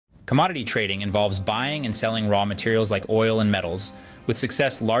Commodity trading involves buying and selling raw materials like oil and metals, with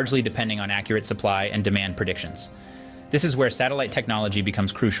success largely depending on accurate supply and demand predictions. This is where satellite technology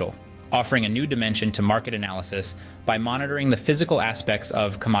becomes crucial, offering a new dimension to market analysis by monitoring the physical aspects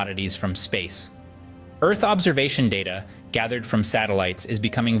of commodities from space. Earth observation data gathered from satellites is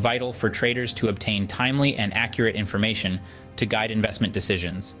becoming vital for traders to obtain timely and accurate information to guide investment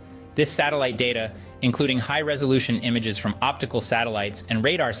decisions. This satellite data, including high-resolution images from optical satellites and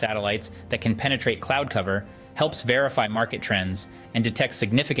radar satellites that can penetrate cloud cover, helps verify market trends and detect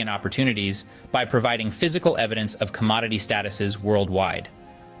significant opportunities by providing physical evidence of commodity statuses worldwide.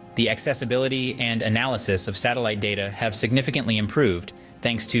 The accessibility and analysis of satellite data have significantly improved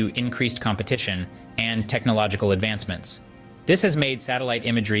thanks to increased competition and technological advancements. This has made satellite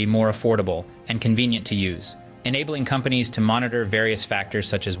imagery more affordable and convenient to use, enabling companies to monitor various factors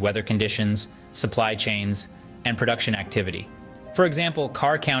such as weather conditions, supply chains, and production activity. For example,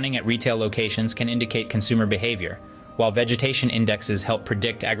 car counting at retail locations can indicate consumer behavior, while vegetation indexes help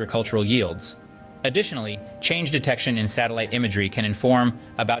predict agricultural yields. Additionally, change detection in satellite imagery can inform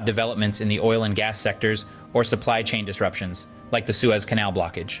about developments in the oil and gas sectors or supply chain disruptions, like the Suez Canal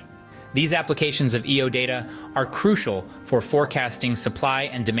blockage. These applications of EO data are crucial for forecasting supply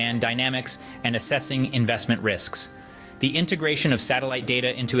and demand dynamics and assessing investment risks. The integration of satellite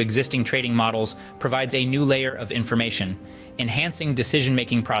data into existing trading models provides a new layer of information, enhancing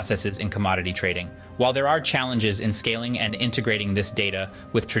decision-making processes in commodity trading. While there are challenges in scaling and integrating this data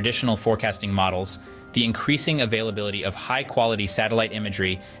with traditional forecasting models, the increasing availability of high-quality satellite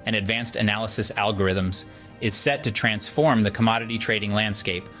imagery and advanced analysis algorithms is set to transform the commodity trading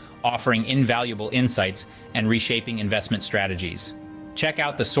landscape, offering invaluable insights and reshaping investment strategies. Check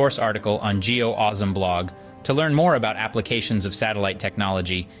out the source article on Geoawesome blog to learn more about applications of satellite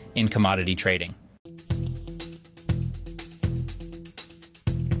technology in commodity trading.